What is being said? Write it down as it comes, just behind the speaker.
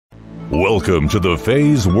Welcome to the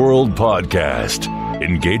Feisworld podcast,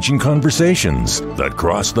 engaging conversations that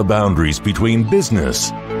cross the boundaries between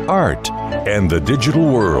business, art, and the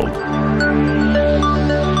digital world.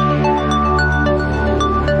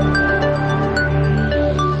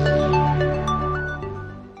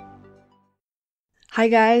 Hi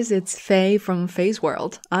guys, it's Faye from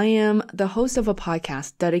Feisworld. I am the host of a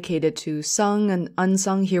podcast dedicated to sung and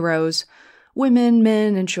unsung heroes, women,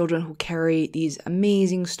 men, and children who carry these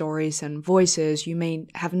amazing stories and voices you may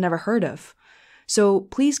have never heard of. So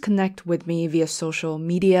please connect with me via social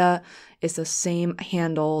media. It's the same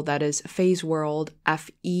handle that is Feisworld,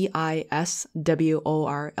 Feisworld.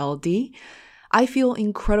 I feel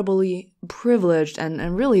incredibly privileged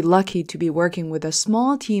and really lucky to be working with a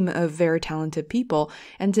small team of very talented people.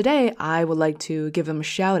 And today I would like to give them a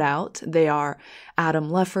shout out. They are Adam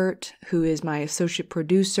Leffert, who is my associate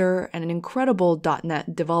producer and an incredible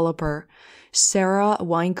 .NET developer. Sarah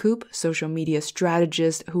Weinkoop, social media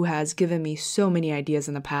strategist who has given me so many ideas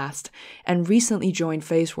in the past and recently joined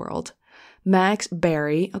Feisworld. Max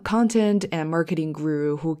Barry, a content and marketing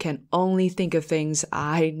guru who can only think of things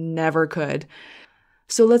I never could.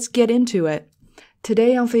 So let's get into it.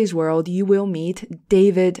 Today on Feisworld, you will meet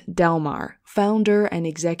David Delmar, founder and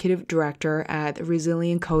executive director at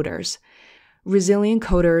Resilient Coders. Resilient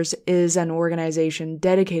Coders is an organization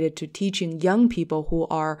dedicated to teaching young people who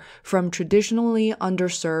are from traditionally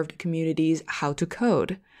underserved communities how to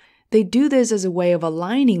code. They do this as a way of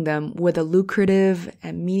aligning them with a lucrative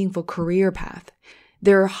and meaningful career path.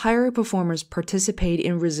 Their higher performers participate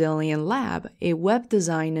in Resilient Lab, a web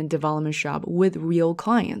design and development shop with real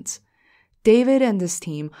clients. David and this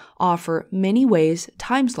team offer many ways,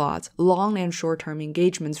 time slots, long and short-term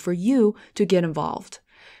engagements for you to get involved.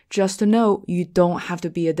 Just to note, you don't have to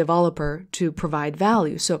be a developer to provide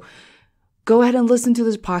value. So go ahead and listen to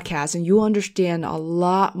this podcast and you'll understand a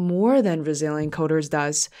lot more than Resilient Coders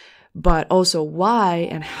does, but also why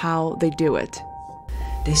and how they do it.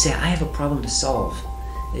 They say, I have a problem to solve.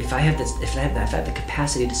 If I have the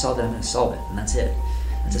capacity to solve it, I'm going to solve it, and that's it.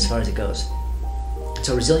 That's as far as it goes.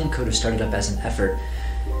 So Resilient Coders started up as an effort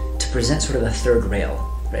to present sort of a third rail.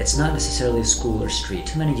 Right? It's not necessarily a school or street.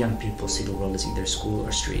 Too many young people see the world as either school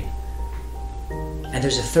or street. And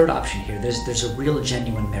there's a third option here. There's a real,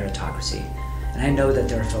 genuine meritocracy. And I know that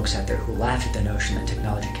there are folks out there who laugh at the notion that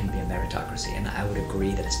technology can be a meritocracy, and I would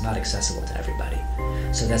agree that it's not accessible to everybody.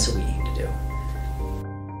 So that's what we aim to do.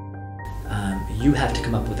 You have to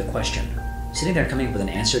come up with a question. Sitting there coming up with an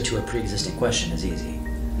answer to a pre-existing question is easy.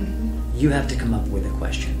 Mm-hmm. You have to come up with a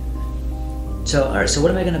question. So, all right, so what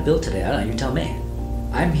am I going to build today? I don't know, you tell me.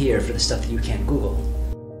 I'm here for the stuff that you can't Google.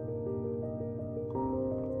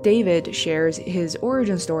 David shares his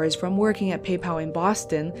origin stories from working at PayPal in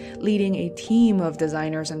Boston, leading a team of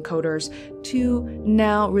designers and coders, to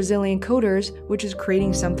now Resilient Coders, which is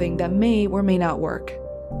creating something that may or may not work.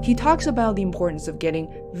 He talks about the importance of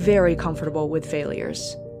getting very comfortable with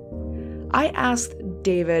failures. I asked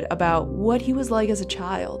David about what he was like as a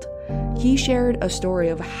child. He shared a story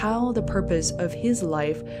of how the purpose of his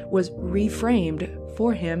life was reframed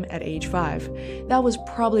for him at age 5. That was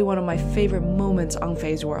probably one of my favorite moments on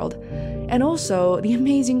Feisworld. And also the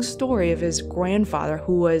amazing story of his grandfather,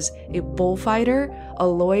 who was a bullfighter, a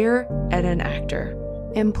lawyer, and an actor.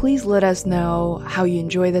 And please let us know how you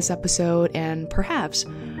enjoy this episode and perhaps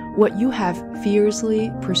what you have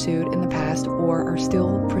fiercely pursued in the past or are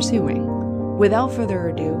still pursuing. Without further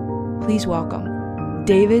ado, please welcome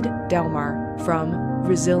David Delmar from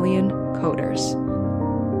Resilient Coders.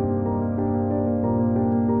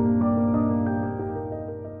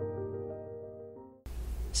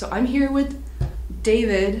 So I'm here with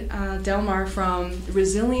David Delmar from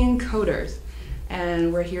Resilient Coders,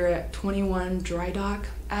 and we're here at 21 Dry Dock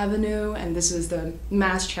Avenue, and this is the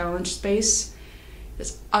Mass Challenge space.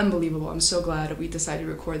 It's unbelievable. I'm so glad we decided to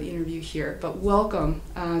record the interview here. But welcome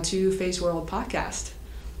to Feisworld podcast.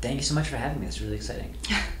 Thank you so much for having me. It's really exciting.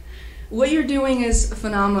 What you're doing is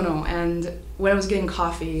phenomenal, and when I was getting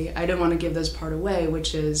coffee, I didn't want to give this part away,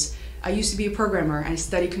 which is I used to be a programmer. I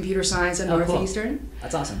studied computer science at Northeastern. Cool.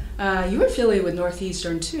 That's awesome. You were affiliated with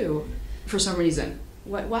Northeastern too, for some reason.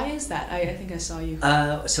 Why is that? I think I saw you.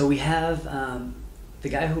 So we have the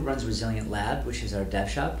guy who runs Resilient Lab, which is our dev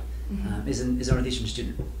shop, is a Northeastern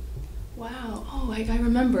student. Wow. Oh, I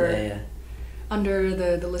remember. Yeah. Under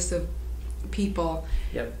the list of people.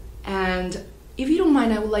 Yep. And if you don't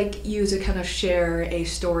mind, I would like you to kind of share a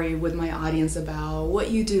story with my audience about what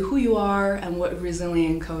you do, who you are, and what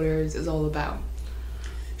Resilient Coders is all about.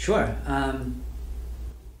 Sure.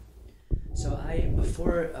 So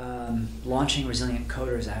before launching Resilient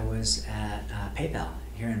Coders, I was at PayPal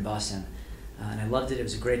here in Boston. and I loved it. It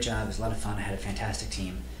was a great job. It was a lot of fun. I had a fantastic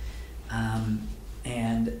team.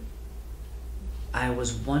 And I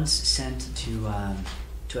was once sent to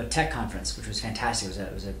a tech conference, which was fantastic.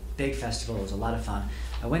 It was a big festival. It was a lot of fun.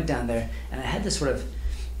 I went down there, and I had this sort of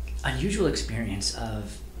unusual experience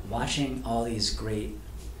of watching all these great,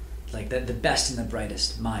 like the best and the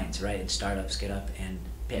brightest minds, right, in startups get up and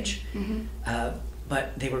pitch.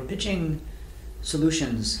 But they were pitching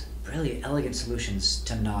solutions, really elegant solutions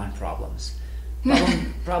to non-problems.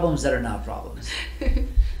 Problems that are not problems.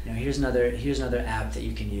 Here's another app that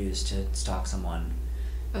you can use to stalk someone.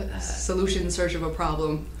 A solution in search of a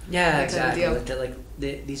problem. Yeah, that exactly. kind of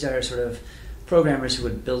deal. These are sort of programmers who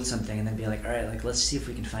would build something and then be like, all right, like let's see if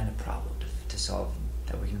we can find a problem to solve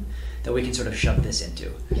that we can sort of shove this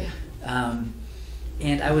into. Yeah.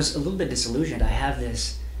 And I was a little bit disillusioned. I have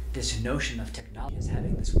this notion of technology as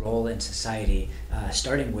having this role in society,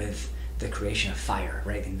 starting with the creation of fire,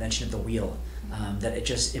 right? The invention of the wheel, that it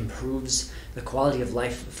just improves the quality of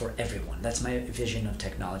life for everyone. That's my vision of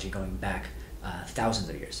technology going back thousands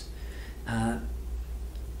of years.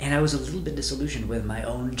 And I was a little bit disillusioned with my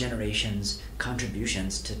own generation's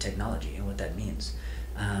contributions to technology and what that means.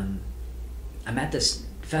 I'm at this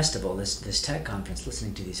festival, this tech conference,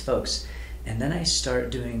 listening to these folks, and then I start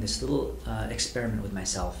doing this little experiment with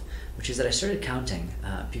myself, which is that I started counting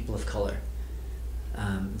people of color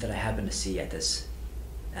that I happened to see at this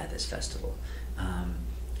festival.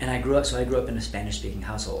 And I grew up in a Spanish-speaking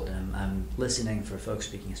household, and I'm listening for folks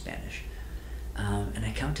speaking Spanish. And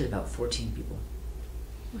I counted about 14 people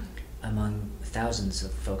among thousands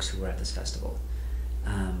of folks who were at this festival.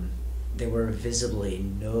 They were visibly,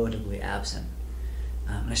 notably absent.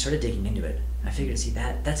 And I started digging into it. I figured, see,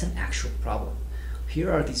 that's an actual problem.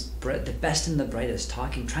 Here are the best and the brightest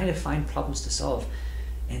talking, trying to find problems to solve,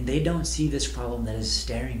 and they don't see this problem that is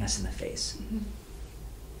staring us in the face.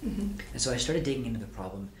 And so I started digging into the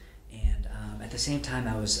problem, and at the same time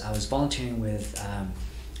I was volunteering with a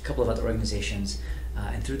couple of other organizations,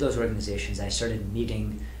 and through those organizations I started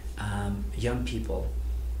meeting young people,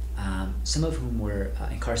 some of whom were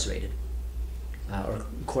incarcerated or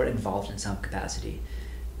court involved in some capacity.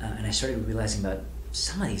 And I started realizing about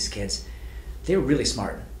some of these kids, they were really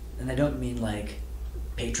smart. And I don't mean like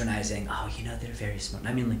patronizing, oh, they're very smart.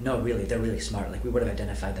 I mean, like, no, really, they're really smart. Like, we would have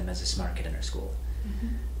identified them as a smart kid in our school.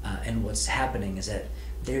 And what's happening is that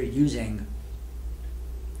they're using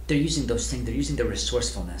those things, they're using their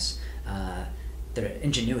resourcefulness, their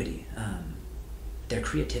ingenuity, their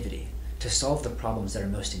creativity to solve the problems that are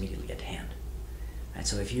most immediately at hand. Right?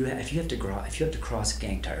 So if you have to cross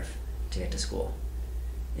gang turf to get to school,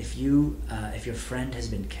 if your friend has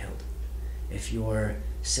been killed, if your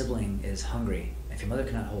sibling is hungry, if your mother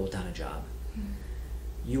cannot hold down a job,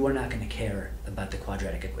 you are not going to care about the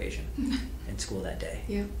quadratic equation in school that day.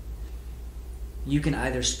 Yeah. You can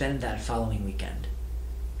either spend that following weekend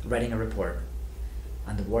writing a report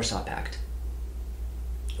on the Warsaw Pact,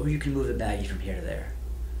 or you can move a baggie from here to there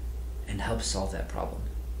and help solve that problem.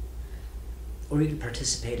 Or you can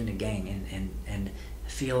participate in a gang and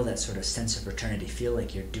feel that sort of sense of fraternity, feel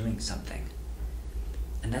like you're doing something.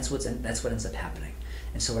 And that's what ends up happening.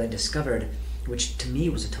 And so what I discovered, which to me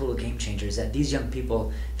was a total game changer, is that these young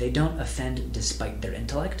people, they don't offend despite their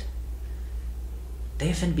intellect. They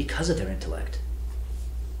offend because of their intellect.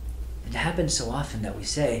 It happens so often that we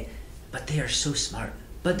say, but they are so smart.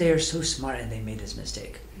 But they are so smart and they made this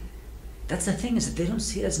mistake. That's the thing, is that they don't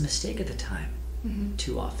see it as a mistake at the time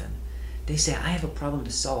too often. They say, I have a problem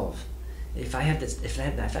to solve. If I have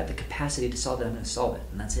the capacity to solve it, I'm going to solve it,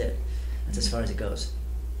 and that's it. That's as far as it goes.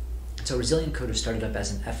 So Resilient Coders started up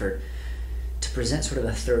as an effort to present sort of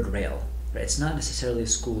a third rail. Right? It's not necessarily a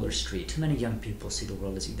school or street. Too many young people see the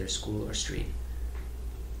world as either school or street.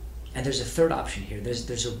 And there's a third option here.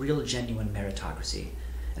 There's a real, genuine meritocracy.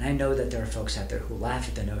 And I know that there are folks out there who laugh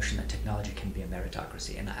at the notion that technology can be a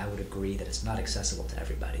meritocracy, and I would agree that it's not accessible to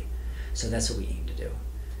everybody. So that's what we aim to do.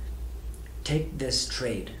 Take this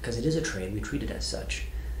trade, because it is a trade, we treat it as such,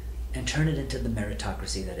 and turn it into the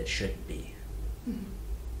meritocracy that it should be.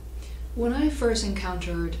 When I first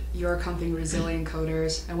encountered your company, Resilient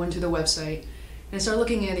Coders, I went to the website and I started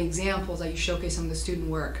looking at examples that you showcase some of the student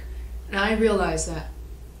work. And I realized that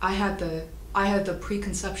I had the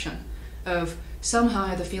preconception of, somehow I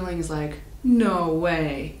had the feeling is like, no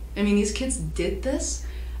way. I mean, these kids did this?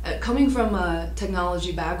 Coming from a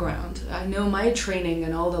technology background, I know my training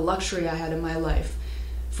and all the luxury I had in my life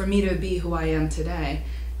for me to be who I am today.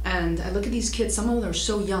 And I look at these kids, some of them are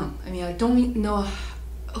so young. I mean, I don't know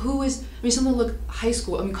some of them look high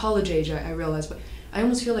school, college age, I realize, but I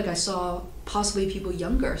almost feel like I saw possibly people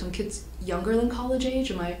younger, some kids younger than college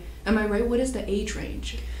age. Am I right? What is the age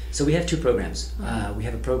range? So we have two programs. We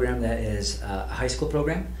have a program that is a high school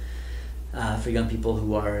program for young people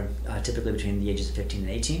who are typically between the ages of 15 and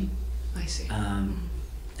 18. I see.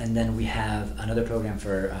 And then we have another program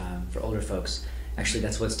for older folks. Actually,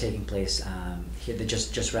 that's what's taking place here. That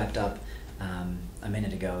just wrapped up a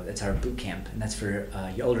minute ago. It's our boot camp, and that's for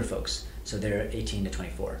your older folks. So they're 18 to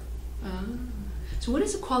 24. So what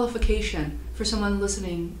is the qualification for someone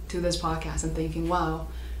listening to this podcast and thinking, wow,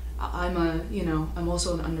 I'm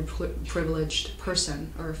also an underprivileged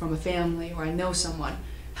person, or from a family, or I know someone.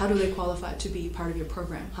 How do they qualify to be part of your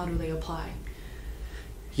program? How do they apply?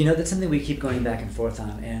 That's something we keep going back and forth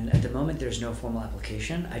on, and at the moment there's no formal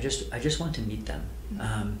application. I just want to meet them.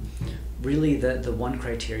 Really, the one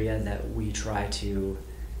criteria that we try to,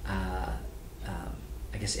 I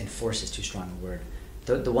guess enforce is too strong a word.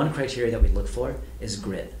 The one criteria that we look for is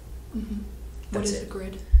grit. What is the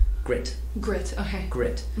grit? Grit. Grit, okay.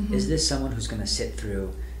 Grit. Is this someone who's going to sit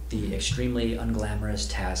through the extremely unglamorous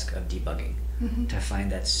task of debugging to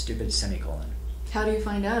find that stupid semicolon? How do you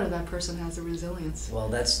find out if that person has the resilience? Well,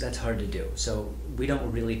 that's hard to do. So we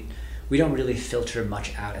don't really filter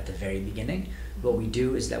much out at the very beginning. What we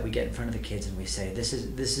do is that we get in front of the kids and we say, this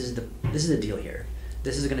is the deal here.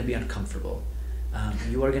 This is going to be uncomfortable.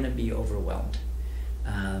 You are going to be overwhelmed.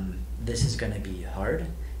 This is going to be hard,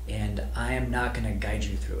 and I am not going to guide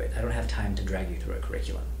you through it. I don't have time to drag you through a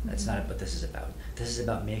curriculum. That's not what this is about. This is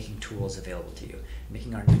about making tools available to you,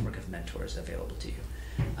 making our network of mentors available to you.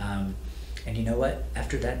 And you know what?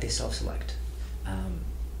 After that, they self-select.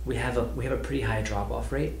 We have a pretty high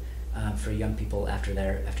drop-off rate for young people after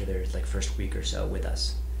their like first week or so with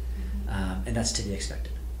us, and that's to be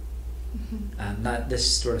expected. Not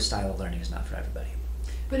this sort of style of learning is not for everybody.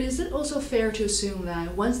 But is it also fair to assume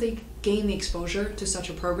that once they gain the exposure to such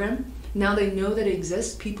a program, now they know that it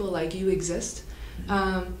exists, people like you exist,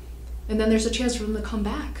 and then there's a chance for them to come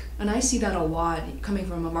back? And I see that a lot coming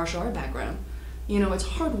from a martial art background. It's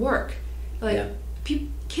hard work.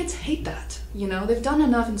 Kids hate that. They've done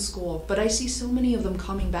enough in school, but I see so many of them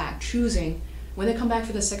coming back, choosing. When they come back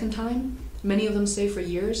for the second time, many of them stay for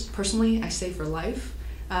years. Personally, I stay for life.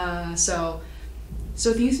 So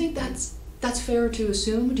do you think that's fair to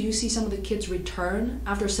assume? Do you see some of the kids return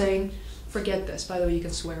after saying, forget this? By the way, you can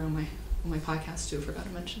swear on my podcast too. Forgot to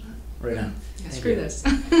mention that. Right on. Yeah, screw this.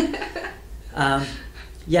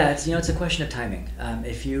 Yeah, it's a question of timing.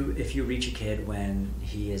 If you reach a kid when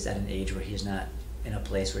he is at an age where he is not in a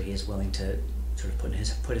place where he is willing to sort of put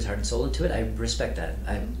his heart and soul into it, I respect that.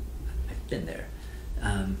 I've been there,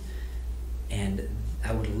 and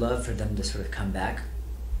I would love for them to sort of come back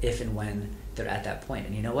if and when they're at that point.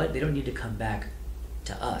 And you know what? They don't need to come back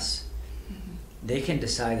to us. They can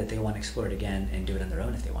decide that they want to explore it again and do it on their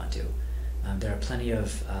own if they want to. There are plenty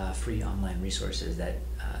of free online resources that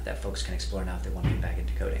folks can explore now if they want to get back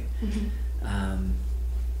into coding.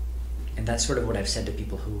 And that's sort of what I've said to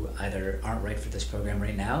people who either aren't right for this program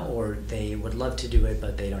right now, or they would love to do it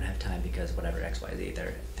but they don't have time because whatever, XYZ,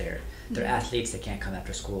 they're athletes, they can't come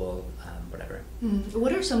after school, whatever.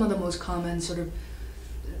 What are some of the most common sort of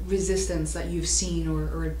resistance that you've seen,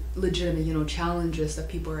 or legitimate challenges that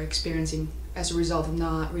people are experiencing as a result of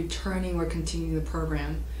not returning or continuing the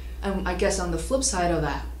program? I guess on the flip side of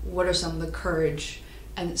that, what are some of the courage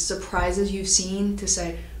and surprises you've seen to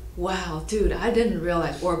say, wow, dude, I didn't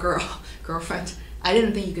realize, or girlfriend, I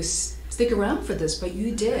didn't think you could stick around for this, but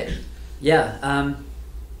you did. Yeah.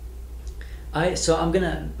 So I'm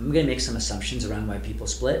gonna make some assumptions around why people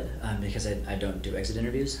split, because I don't do exit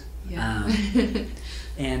interviews. Yeah.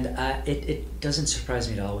 And it doesn't surprise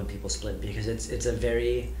me at all when people split, because it's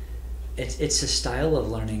a style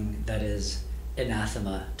of learning that is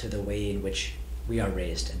anathema to the way in which we are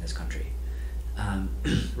raised in this country.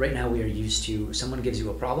 Right now we are used to someone gives you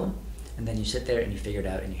a problem and then you sit there and you figure it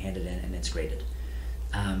out and you hand it in and it's graded.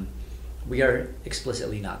 We are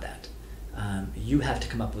explicitly not that. You have to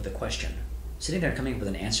come up with a question. Sitting there and coming up with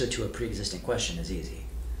an answer to a pre-existing question is easy.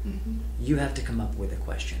 You have to come up with a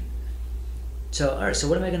question. So, all right, so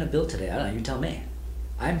what am I going to build today? I don't know, you tell me.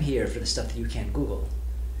 I'm here for the stuff that you can't Google.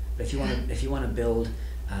 But if you want to build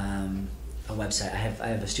a website, I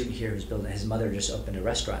have a student here who's building. His mother just opened a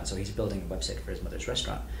restaurant, so he's building a website for his mother's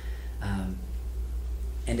restaurant.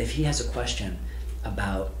 And if he has a question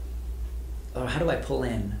about, or how do I pull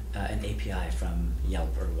in an API from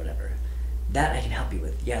Yelp or whatever, that I can help you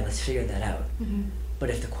with. Yeah, let's figure that out. But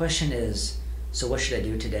if the question is, so what should I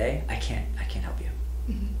do today? I can't help you.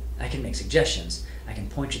 I can make suggestions. I can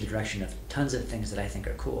point you the direction of tons of things that I think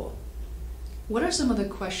are cool. What are some of the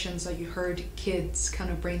questions that you heard kids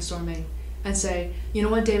kind of brainstorming and say, you know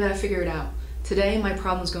what, David, I figured it out. Today my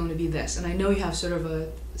problem is going to be this. And I know you have sort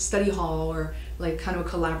of study hall or like kind of a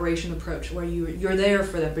collaboration approach where you're there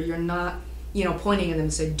for them, but you're not, pointing at them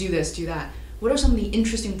and say, do this, do that. What are some of the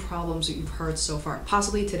interesting problems that you've heard so far,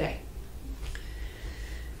 possibly today?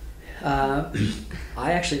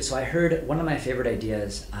 I heard one of my favorite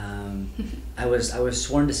ideas. I was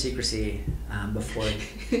sworn to secrecy before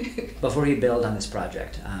he bailed on this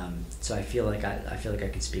project. So I feel like I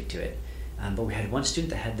could speak to it. But we had one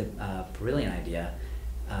student that had the brilliant idea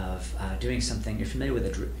of doing something. You're familiar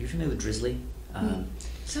with Drizzly?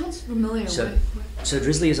 Sounds familiar. So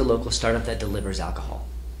Drizzly is a local startup that delivers alcohol.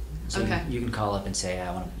 So okay. you can call up and say,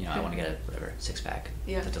 I want to get a 6-pack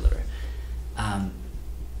to deliver.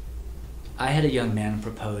 I had a young man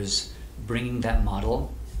propose bringing that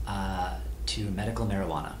model to medical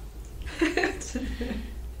marijuana.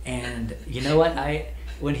 And you know what?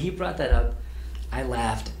 When he brought that up, I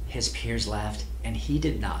laughed, his peers laughed, and he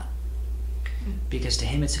did not. Because to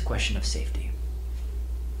him it's a question of safety.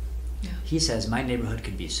 Yeah. He says, my neighborhood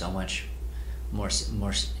could be so much more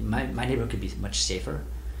my neighborhood could be much safer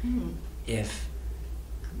if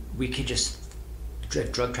we could just,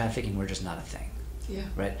 drug trafficking were just not a thing. Yeah.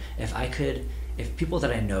 Right? If people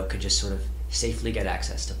that I know could just sort of safely get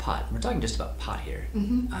access to pot, and we're talking just about pot here,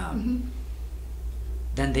 then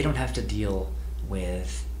they don't have to deal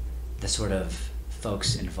with the sort of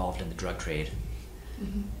folks involved in the drug trade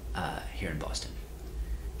here in Boston.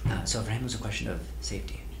 So for him it was a question of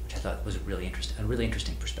safety, which I thought was a really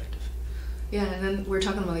interesting perspective. Yeah, and then we're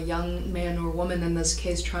talking about a young man or woman in this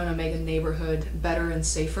case trying to make a neighborhood better and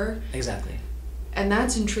safer. Exactly. And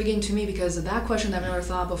that's intriguing to me because of that question I've never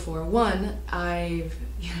thought before. One,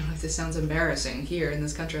 if this sounds embarrassing, here in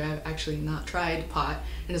this country, I've actually not tried pot,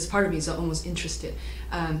 and it's part of me is almost interested.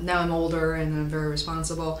 Now I'm older and I'm very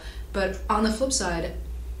responsible. But on the flip side,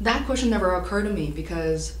 that question never occurred to me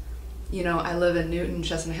because, I live in Newton,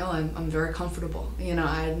 Chestnut Hill, I'm very comfortable.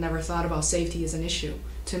 I had never thought about safety as an issue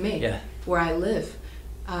to me, where I live.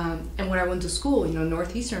 And when I went to school,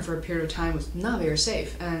 Northeastern for a period of time was not very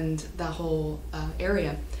safe. And that whole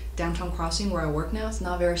area, Downtown Crossing where I work now, it's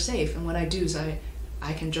not very safe. And what I do is I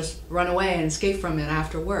can just run away and escape from it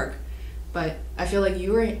after work. But I feel like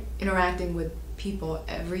you were interacting with people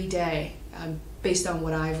every day based on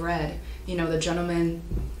what I've read. The gentleman,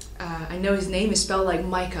 I know his name is spelled like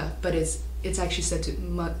Micah, but it's actually said to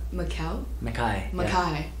Mackay.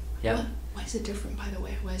 Mackay. Yeah. Why is it different, by the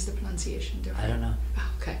way? Why is the pronunciation different? I don't know. Oh,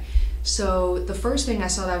 okay. So the first thing I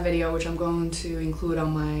saw that video, which I'm going to include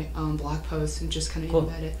on my blog post and just kind of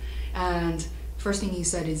embed it. And first thing he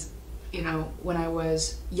said is, when I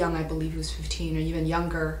was young, I believe he was 15 or even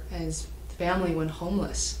younger, his family went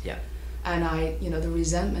homeless. Yeah. And the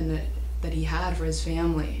resentment that he had for his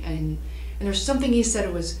family. And there's something he said,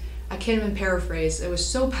 I can't even paraphrase, it was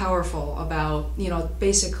so powerful about,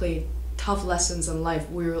 basically tough lessons in life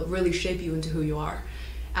will really shape you into who you are.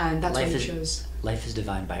 And that's what he chose. Life is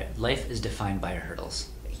defined by hurdles.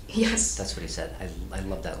 Yes. That's what he said. I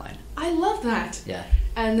love that line. I love that. Yeah.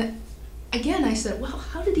 And again, I said, well,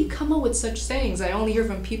 how did he come up with such sayings? I only hear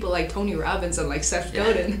from people like Tony Robbins and like Seth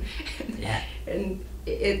Godin. Yeah. And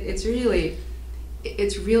it's really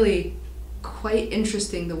quite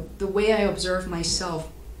interesting the way I observe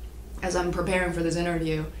myself as I'm preparing for this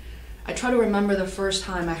interview. I try to remember the first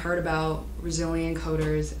time I heard about resilient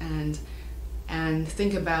coders and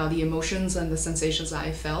think about the emotions and the sensations that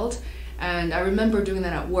I felt. And I remember doing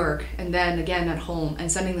that at work and then again at home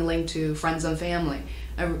and sending the link to friends and family.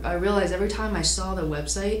 I realized every time I saw the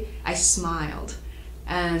website, I smiled.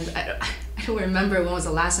 And I don't remember when was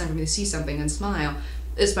the last time for me to see something and smile,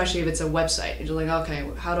 especially if it's a website. You're like, okay,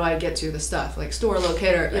 how do I get to the stuff? Like store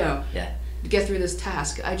locator, get through this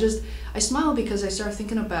task. I smile because I start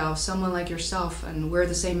thinking about someone like yourself and we're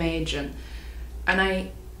the same age and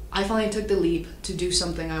I finally took the leap to do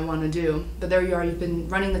something I want to do. But there you are, you've been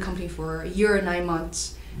running the company for a year and 9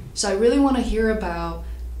 months. So I really want to hear about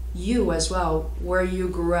you as well, where you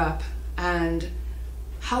grew up and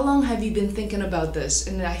how long have you been thinking about this?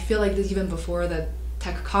 And I feel like this even before the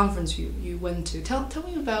tech conference you went to. Tell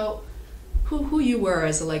me about who you were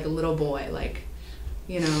as a little boy,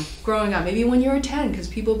 growing up, maybe when you were 10, because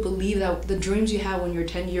people believe that the dreams you have when you're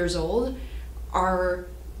 10 years old are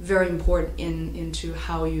very important into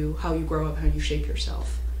how you grow up, how you shape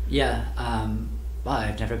yourself. Yeah. Well,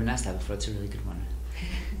 I've never been asked that before. It's a really good one.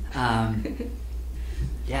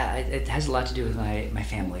 Yeah, it has a lot to do with my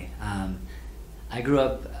family. I grew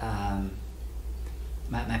up.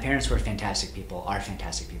 My parents were fantastic people. Are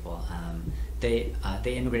fantastic people. They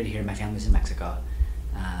immigrated here. My family's in Mexico.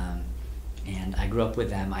 And I grew up with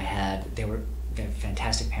them. They were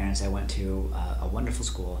fantastic parents. I went to a wonderful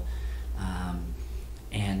school,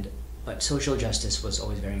 and but social justice was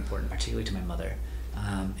always very important, particularly to my mother.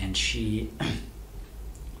 And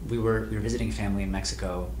we were visiting family in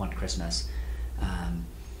Mexico one Christmas,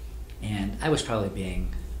 and I was probably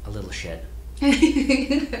being a little shit.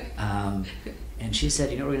 And she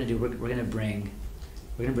said, you know what we're gonna do? We're gonna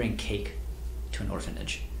bring cake to an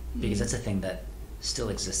orphanage, because that's a thing that still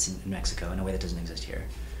exists in Mexico in a way that doesn't exist here,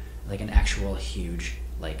 like an actual huge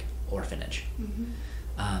orphanage.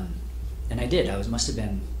 And I did. I must have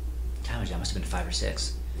been 5 or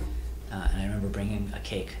 6, and I remember bringing a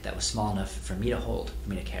cake that was small enough for me to hold, for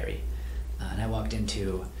me to carry. And I walked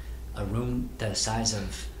into a room the size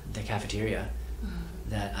of the cafeteria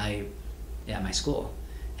at my school,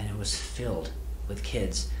 and it was filled with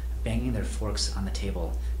kids banging their forks on the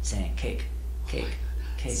table, saying cake, cake,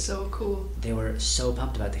 cake. So cool. They were so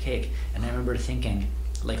pumped about the cake, and I remember thinking,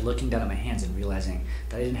 looking down at my hands and realizing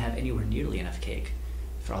that I didn't have anywhere nearly enough cake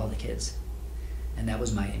for all the kids. And that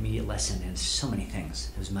was my immediate lesson in so many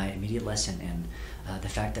things. It was my immediate lesson in the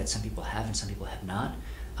fact that some people have and some people have not.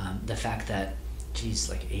 The fact that,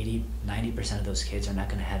 80, 90% of those kids are not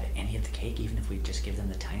going to have any of the cake, even if we just give them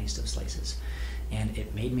the tiniest of slices. And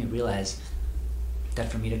it made me realize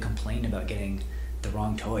that for me to complain about getting the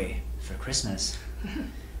wrong toy for Christmas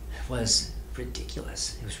was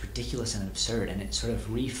ridiculous. It was ridiculous and absurd, and it sort of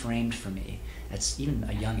reframed for me at even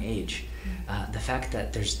a young age the fact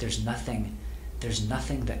that there's nothing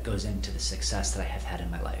that goes into the success that I have had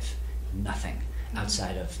in my life. Nothing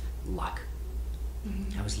outside of luck.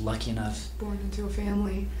 I was lucky enough to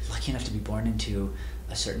be born into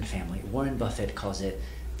a certain family. Warren Buffett calls it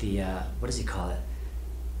the what does he call it?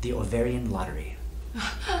 The ovarian lottery.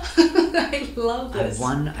 I love this.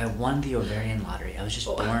 I won the ovarian lottery. I was just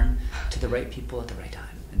born to the right people at the right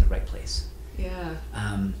time in the right place. Yeah.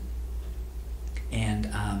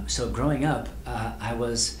 So growing up, I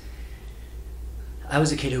was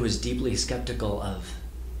a kid who was deeply skeptical of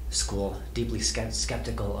school, deeply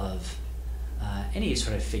skeptical of any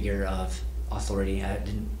sort of figure of authority. I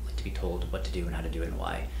didn't like to be told what to do and how to do it and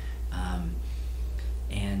why.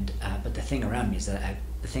 But the thing around me is that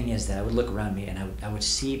I would look around me and I would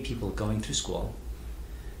see people going through school,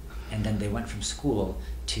 and then they went from school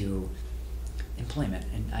to employment,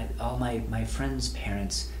 and all my friends'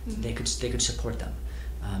 parents, they could support them.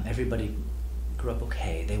 Everybody grew up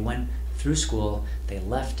okay. They went through school, they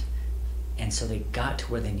left, and so they got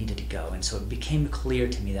to where they needed to go. And so it became clear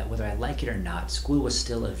to me that whether I like it or not, school was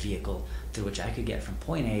still a vehicle through which I could get from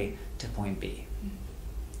point A to point B.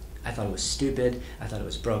 I thought it was stupid, I thought it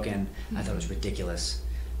was broken, I thought it was ridiculous.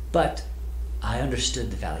 But I understood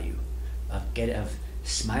the value of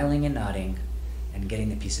smiling and nodding and getting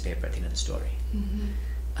the piece of paper at the end of the story.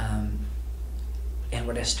 And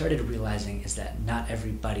what I started realizing is that not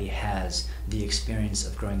everybody has the experience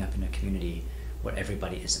of growing up in a community where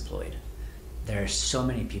everybody is employed. There are so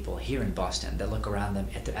many people here in Boston that look around them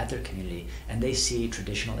at their community, and they see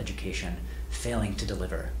traditional education failing to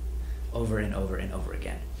deliver over and over and over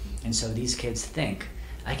again. And so these kids think,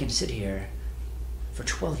 I can sit here for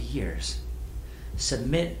 12 years,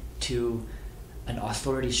 submit to an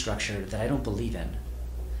authority structure that I don't believe in,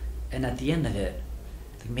 and at the end of it,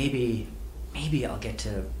 maybe I'll get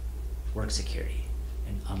to work security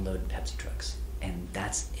and unload Pepsi trucks, and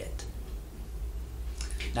that's it.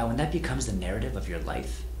 Now, when that becomes the narrative of your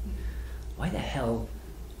life, why the hell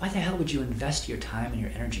would you invest your time and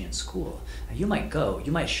your energy in school? Now, you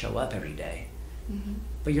might show up every day,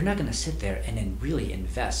 but you're not going to sit there and then really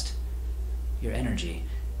invest your energy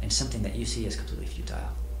in something that you see as completely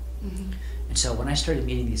futile. And so when I started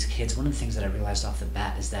meeting these kids, one of the things that I realized off the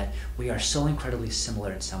bat is that we are so incredibly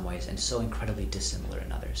similar in some ways and so incredibly dissimilar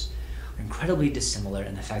in others. We're incredibly dissimilar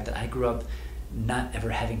in the fact that I grew up not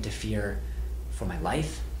ever having to fear for my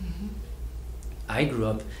life. I grew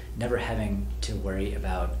up never having to worry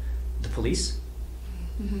about the police,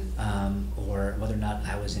 or whether or not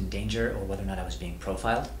I was in danger, or whether or not I was being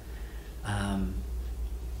profiled.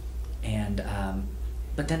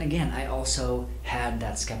 But then again, I also had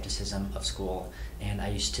that skepticism of school, and I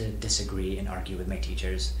used to disagree and argue with my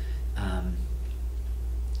teachers. And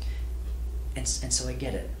so I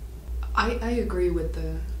get it. I agree with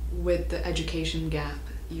the education gap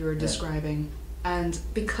you were describing. And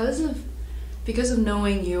because of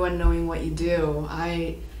knowing you and knowing what you do,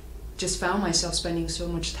 I just found myself spending so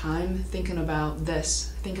much time thinking about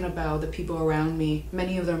the people around me.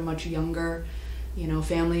 Many of them much younger,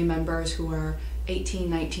 family members who are 18,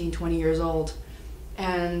 19, 20 years old.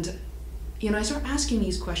 And, I start asking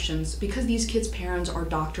these questions because these kids' parents are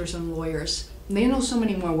doctors and lawyers. They know so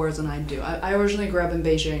many more words than I do. I originally grew up in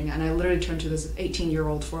Beijing, and I literally turned to this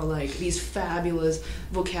 18-year-old for these fabulous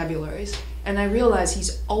vocabularies. And I realized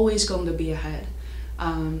he's always going to be ahead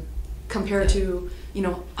compared to,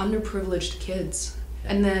 underprivileged kids.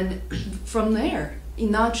 And then from there,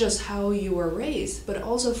 not just how you were raised, but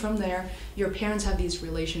also from there, your parents have these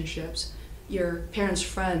relationships. Your parents'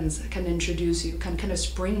 friends can introduce you, can kind of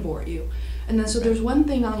springboard you. And then so there's one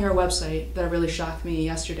thing on your website that really shocked me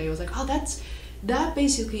yesterday. It was like, that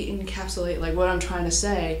basically encapsulates like what I'm trying to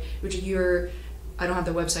say, which I don't have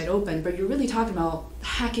the website open, but you're really talking about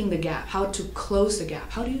hacking the gap, how to close the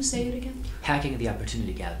gap. How do you say it again? Hacking the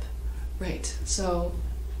opportunity gap. Right. So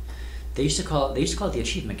they used to call it the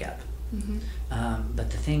achievement gap. Mm-hmm.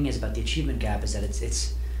 But the thing is about the achievement gap is that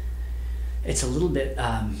it's a little bit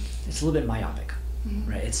myopic, mm-hmm.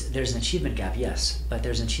 right? There's an achievement gap, yes, but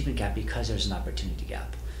there's an achievement gap because there's an opportunity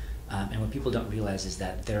gap. And what people don't realize is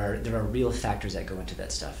that there are real factors that go into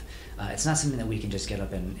that stuff. It's not something that we can just get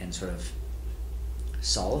up and sort of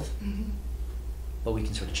solve, mm-hmm. but we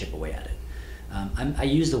can sort of chip away at it. I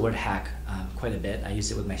use the word hack quite a bit. I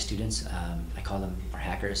use it with my students. I call them our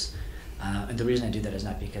hackers. And the reason I do that is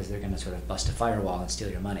not because they're going to sort of bust a firewall and steal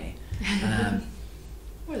your money.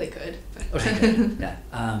 Or they could. Or they could, yeah.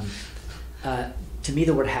 To me,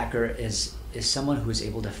 the word hacker is someone who is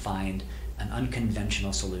able to find an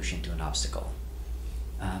unconventional solution to an obstacle.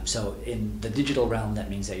 So in the digital realm, that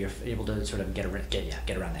means that you're able to sort of get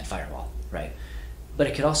around that firewall, right? But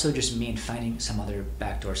it could also just mean finding some other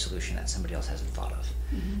backdoor solution that somebody else hasn't thought of.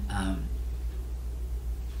 Mm-hmm.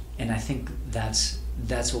 And I think that's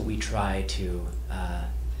what we try to,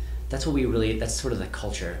 that's sort of the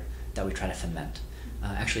culture that we try to foment.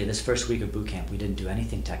 Actually, this first week of boot camp, we didn't do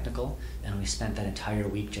anything technical, and we spent that entire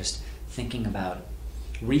week just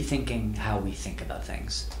rethinking how we think about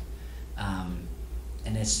things.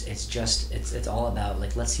 And it's all about,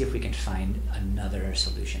 like, let's see if we can find another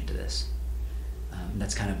solution to this.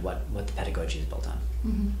 That's kind of what the pedagogy is built on.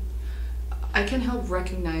 Mm-hmm. I can help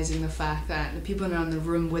recognizing the fact that the people that are in the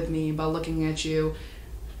room with me, by looking at you,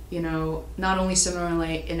 not only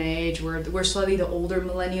similarly in age, we're slightly the older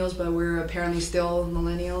millennials, but we're apparently still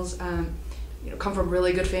millennials. Come from a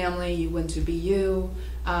really good family. You went to BU.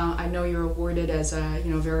 I know you're awarded as a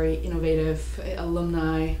very innovative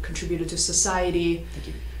alumni, contributed to society. Thank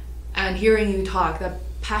you. And hearing you talk, that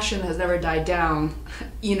passion has never died down.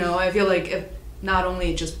 I feel like it not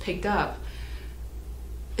only just picked up.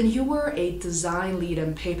 And you were a design lead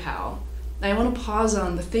in PayPal. And I want to pause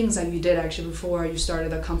on the things that you did actually before you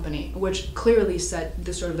started the company, which clearly set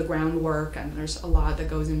the sort of the groundwork, and there's a lot that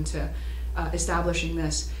goes into establishing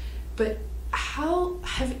this. But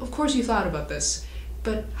of course you thought about this,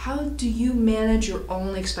 but how do you manage your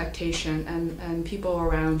own expectation and people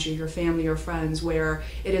around you, your family, your friends, where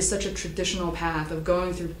it is such a traditional path of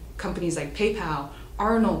going through companies like PayPal,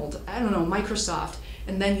 Arnold, Microsoft,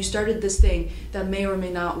 and then you started this thing that may or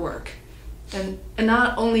may not work. And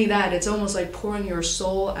not only that, it's almost like pouring your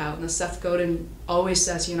soul out. And Seth Godin always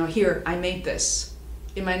says, here, I made this.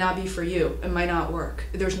 It might not be for you. It might not work.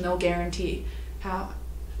 There's no guarantee. How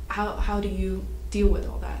do you deal with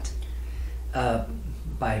all that?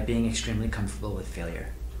 By being extremely comfortable with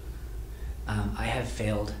failure. I have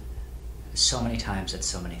failed so many times at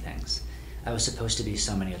so many things. I was supposed to be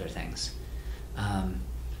so many other things.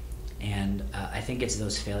 And I think it's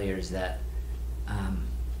those failures that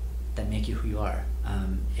make you who you are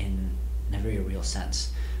in a very real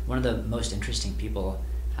sense. One of the most interesting people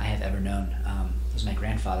I have ever known was my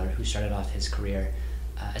grandfather, who started off his career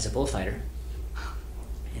as a bullfighter,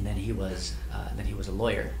 and then he was a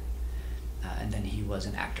lawyer, and then he was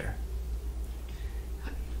an actor.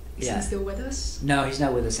 Is he still with us? No, he's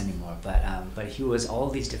not with us anymore. But he was all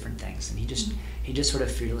these different things, and he just sort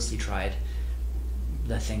of fearlessly tried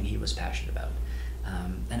the thing he was passionate about.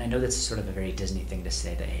 And I know that's sort of a very Disney thing to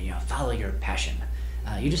say, that follow your passion.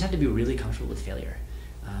 You just have to be really comfortable with failure.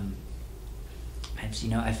 I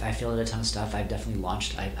failed at a ton of stuff. I've definitely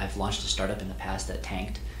launched a startup in the past that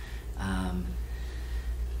tanked. I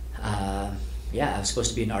was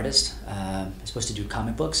supposed to be an artist. I was supposed to do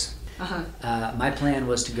comic books. Uh-huh. My plan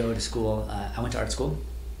was to go to school. I went to art school,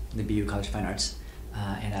 the BU College of Fine Arts,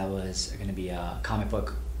 and I was going to be a comic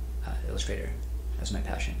book illustrator. That was my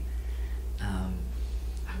passion. I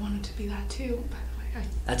wanted to be that too, by the way.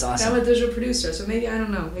 That's awesome. I'm a digital producer, so maybe, I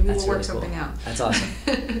don't know, maybe we'll work something out. That's awesome.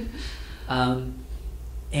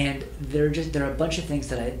 And there are a bunch of things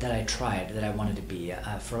that I tried that I wanted to be.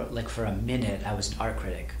 For a minute, I was an art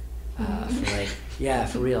critic.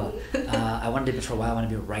 For real. I wanted to be, for a while, I wanted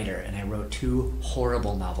to be a writer, and I wrote 2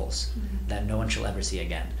 horrible novels that no one shall ever see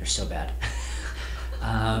again. They're so bad.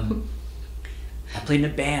 I played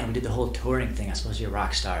in a band. We did the whole touring thing. I was supposed to be a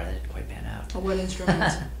rock star. That didn't quite pan out. What instrument?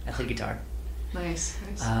 I played guitar. Nice.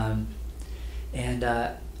 And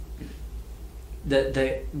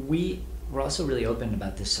we're also really open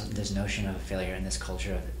about this notion of failure and this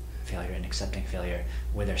culture of failure and accepting failure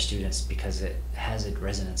with our students because it has a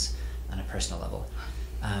resonance on a personal level.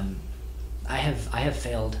 I have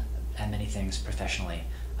failed at many things professionally,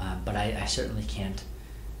 but I certainly can't.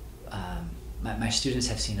 My students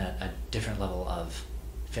have seen a different level of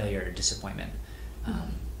failure or disappointment,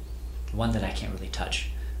 one that I can't really touch,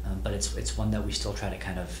 but it's one that we still try to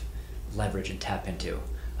kind of leverage and tap into,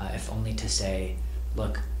 if only to say,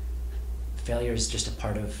 look, failure is just a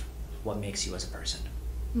part of what makes you as a person.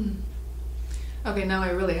 Okay, now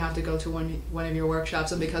I really have to go to one of your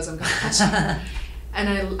workshops, and because I'm going to customer.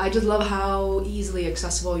 And I just love how easily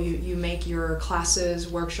accessible you make your classes,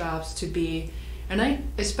 workshops to be. And I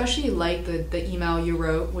especially like the email you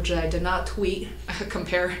wrote, which I did not tweet,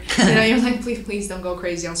 compare. You're like, please don't go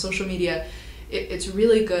crazy on social media. It's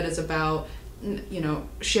really good. It's about,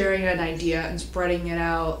 sharing an idea and spreading it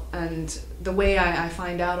out. And the way I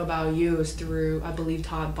find out about you is through, I believe,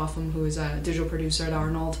 Todd Buffum, who is a digital producer at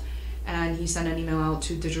Arnold. And he sent an email out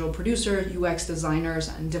to digital producer, UX designers,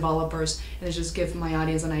 and developers, and it just gives my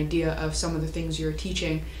audience an idea of some of the things you're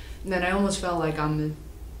teaching. And then I almost felt like I'm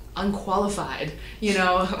unqualified,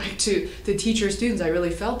 like to teach your students. I really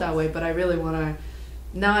felt that way, but I really want to.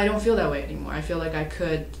 Now I don't feel that way anymore. I feel like I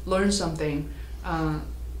could learn something,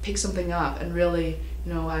 pick something up, and really,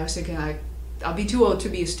 I was thinking I'll be too old to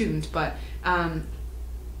be a student, but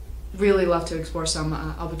really love to explore some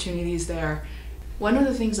opportunities there. One of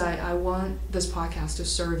the things I want this podcast to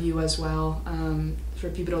serve you as well, for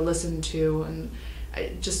people to listen to, and I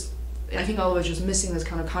think all of us just missing this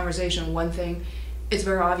kind of conversation. One thing, it's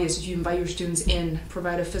very obvious if you invite your students in,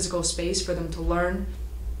 provide a physical space for them to learn,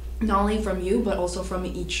 not only from you, but also from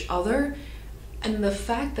each other. And the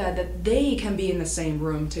fact that they can be in the same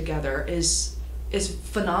room together is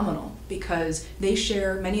phenomenal, because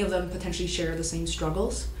many of them potentially share the same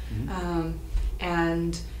struggles.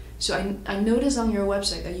 And so I noticed on your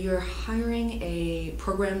website that you're hiring a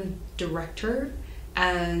program director,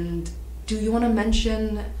 and do you want to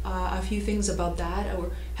mention a few things about that,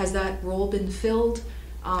 or has that role been filled?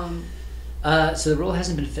 So the role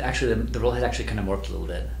hasn't been actually. The role has actually kind of morphed a little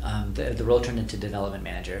bit. The role turned into development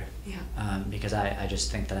manager. Because I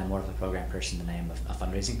just think that I'm more of a program person than I am a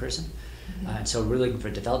fundraising person, and so we're looking for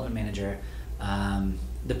a development manager.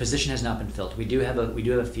 The position has not been filled. We do have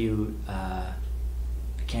a few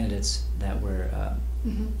candidates that we're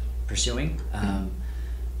pursuing,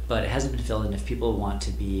 but it hasn't been filled. And if people want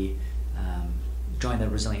to join the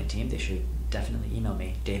Resilient team, they should definitely email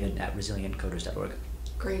me, david@resilientcoders.org.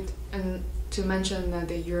 Great. And to mention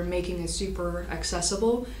that you're making it super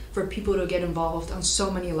accessible for people to get involved on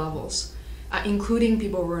so many levels, including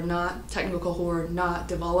people who are not technical, who are not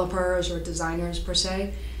developers or designers per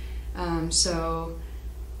se. So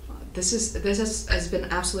this has been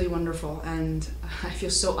absolutely wonderful, and I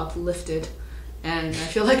feel so uplifted, and I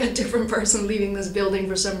feel like a different person leaving this building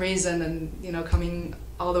for some reason, and coming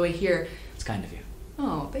all the way here. It's kind of you.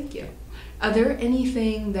 Oh, thank you. Are there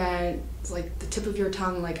anything that's like the tip of your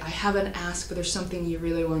tongue, like I haven't asked, but there's something you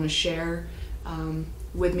really want to share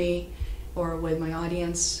with me or with my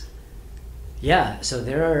audience? Yeah, so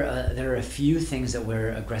there are a few things that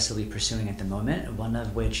we're aggressively pursuing at the moment, one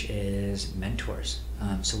of which is mentors.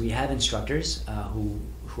 So we have instructors who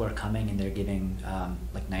are coming, and they're giving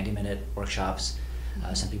like 90-minute workshops.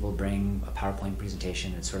 Some people bring a PowerPoint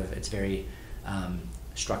presentation. It's very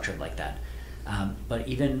structured like that. But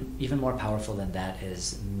even more powerful than that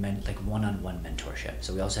is like one-on-one mentorship.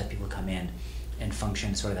 So we also have people come in and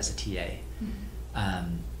function sort of as a TA,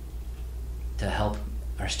 to help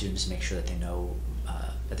our students make sure that they know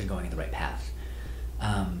that they're going in the right path.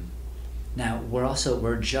 Now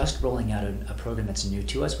we're just rolling out a program that's new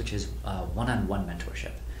to us, which is one-on-one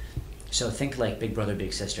mentorship. So think like Big Brother,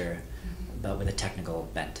 Big Sister, but with a technical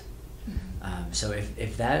bent. So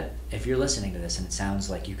if you're listening to this and it sounds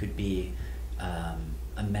like you could be a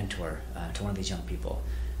mentor to one of these young people,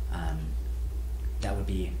 that would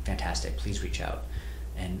be fantastic. Please reach out.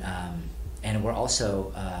 And we're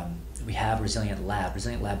also, we have Resilient Lab.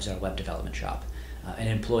 Resilient Lab is our web development shop, and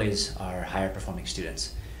employs our higher performing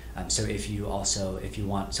students. So if you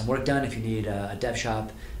want some work done, if you need a dev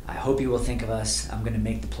shop, I hope you will think of us. I'm going to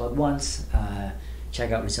make the plug once.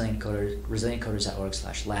 Check out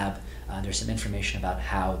resilientcoders.org/lab. There's some information about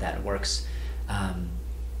how that works,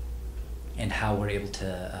 and how we're able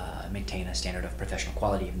to maintain a standard of professional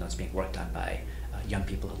quality, even though it's being worked on by young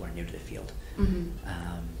people who are new to the field.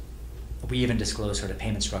 We even disclose sort of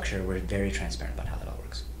payment structure. We're very transparent about how that all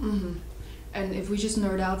works. And if we just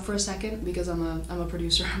nerd out for a second, because I'm a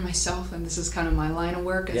producer myself, and this is kind of my line of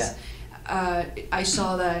work. I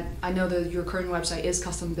saw that, I know that your current website is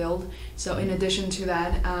custom build. So in addition to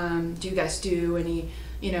that, do you guys do any,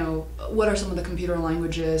 what are some of the computer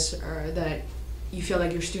languages that you feel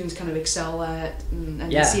like your students kind of excel at, and the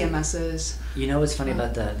CMSs? What's funny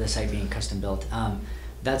about the site being custom built?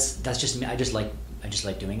 That's just me. I just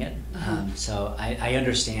like doing it. So I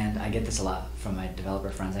understand. I get this a lot from my developer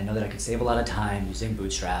friends. I know that I could save a lot of time using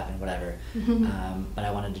Bootstrap and whatever, but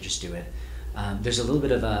I wanted to just do it. There's a little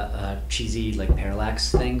bit of a cheesy like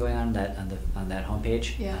parallax thing going on that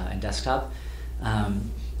homepage and desktop,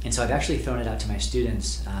 and so I've actually thrown it out to my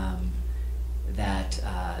students that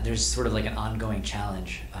there's sort of like an ongoing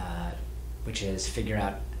challenge, which is figure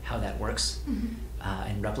out how that works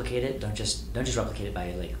and replicate it. Don't just replicate it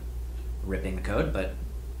by like ripping the code, but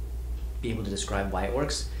be able to describe why it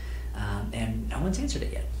works. And no one's answered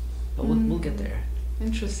it yet, but we'll get there.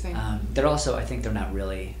 Interesting. They're also, I think they're not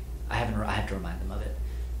really. I have to remind them of it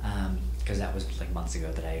because that was like months ago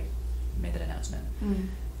that I made that announcement.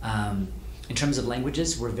 In terms of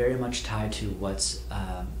languages, we're very much tied to what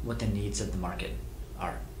the needs of the market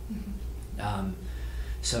are.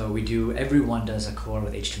 So everyone does a core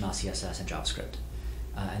with HTML, CSS, and JavaScript,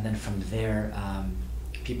 and then from there,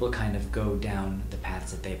 people kind of go down the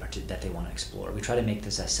paths that they want to explore. We try to make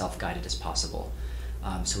this as self-guided as possible.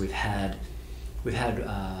 So we've had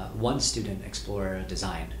one student explore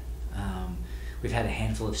design. We've had a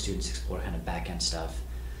handful of students explore kind of back-end stuff.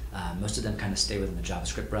 Most of them kind of stay within the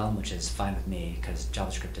JavaScript realm, which is fine with me because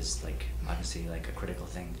JavaScript is like obviously like a critical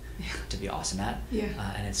thing to be awesome at.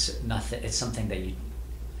 And it's something that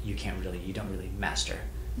you don't really master,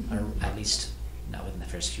 or at least not within the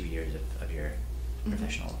first few years of your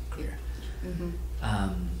professional career.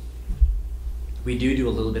 We do a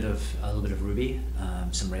little bit of Ruby,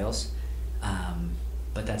 some Rails,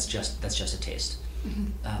 but that's just a taste.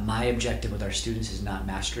 My objective with our students is not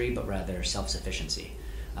mastery, but rather self-sufficiency.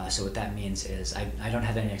 So what that means is I don't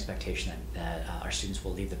have any expectation that our students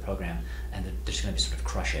will leave the program and they're just going to sort of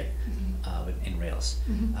crush it in Rails.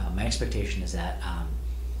 My expectation is that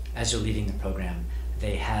as they're leaving the program,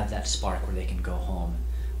 they have that spark where they can go home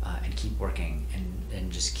and keep working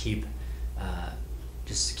and just keep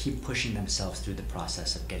pushing themselves through the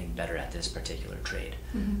process of getting better at this particular trade,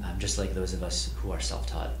 just like those of us who are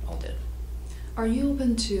self-taught all did. Are you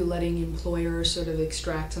open to letting employers sort of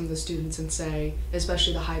extract some of the students and say,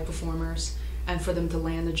 especially the high performers, and for them to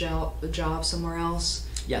land a job somewhere else?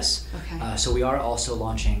 Yes. Okay. So we are also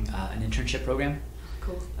launching an internship program.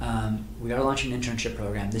 Cool. We are launching an internship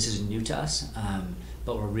program. This is new to us,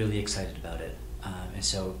 but we're really excited about it. And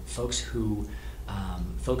so folks who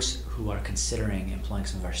are considering employing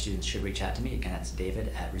some of our students should reach out to me. Again, that's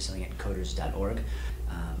David at resilientcoders.org.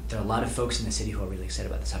 There are a lot of folks in the city who are really excited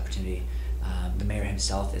about this opportunity. The mayor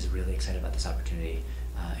himself is really excited about this opportunity,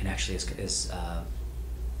 and actually he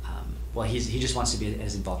just wants to be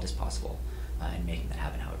as involved as possible in making that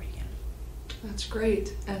happen however he can. That's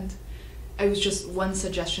great. And it was just one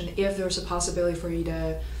suggestion. If there's a possibility for you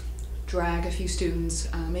to drag a few students,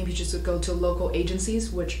 maybe just to go to local agencies,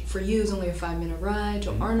 which for you is only a 5-minute ride,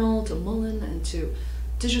 to Arnold, to Mullen, and to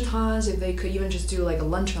Digitas, if they could even just do like a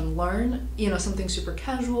lunch and learn, something super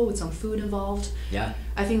casual with some food involved. Yeah.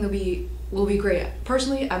 I think will be great.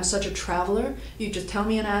 Personally, I'm such a traveler. You just tell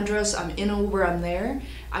me an address, I'm in Uber, I'm there.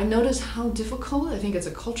 I notice how difficult, I think it's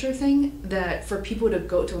a culture thing, that for people to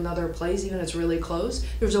go to another place, even if it's really close,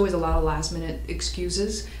 there's always a lot of last minute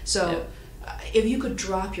excuses. So if you could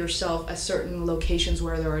drop yourself at certain locations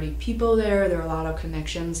where there are already people there are a lot of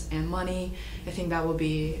connections and money, I think that would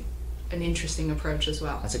be an interesting approach as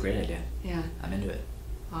well. That's a great idea. Yeah. I'm into it.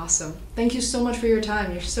 Awesome. Thank you so much for your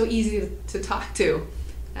time. You're so easy to talk to.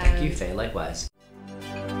 Thank you, Faye. Likewise.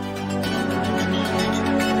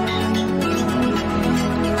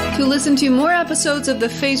 To listen to more episodes of the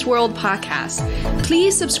Feisworld podcast,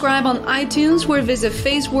 please subscribe on iTunes or visit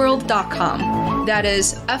feisworld.com. That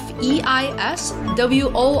is FEISWORLD,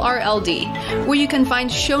 where you can find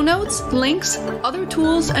show notes, links, other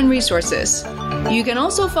tools, and resources. You can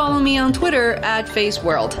also follow me on Twitter at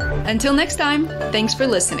Feisworld. Until next time, thanks for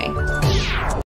listening.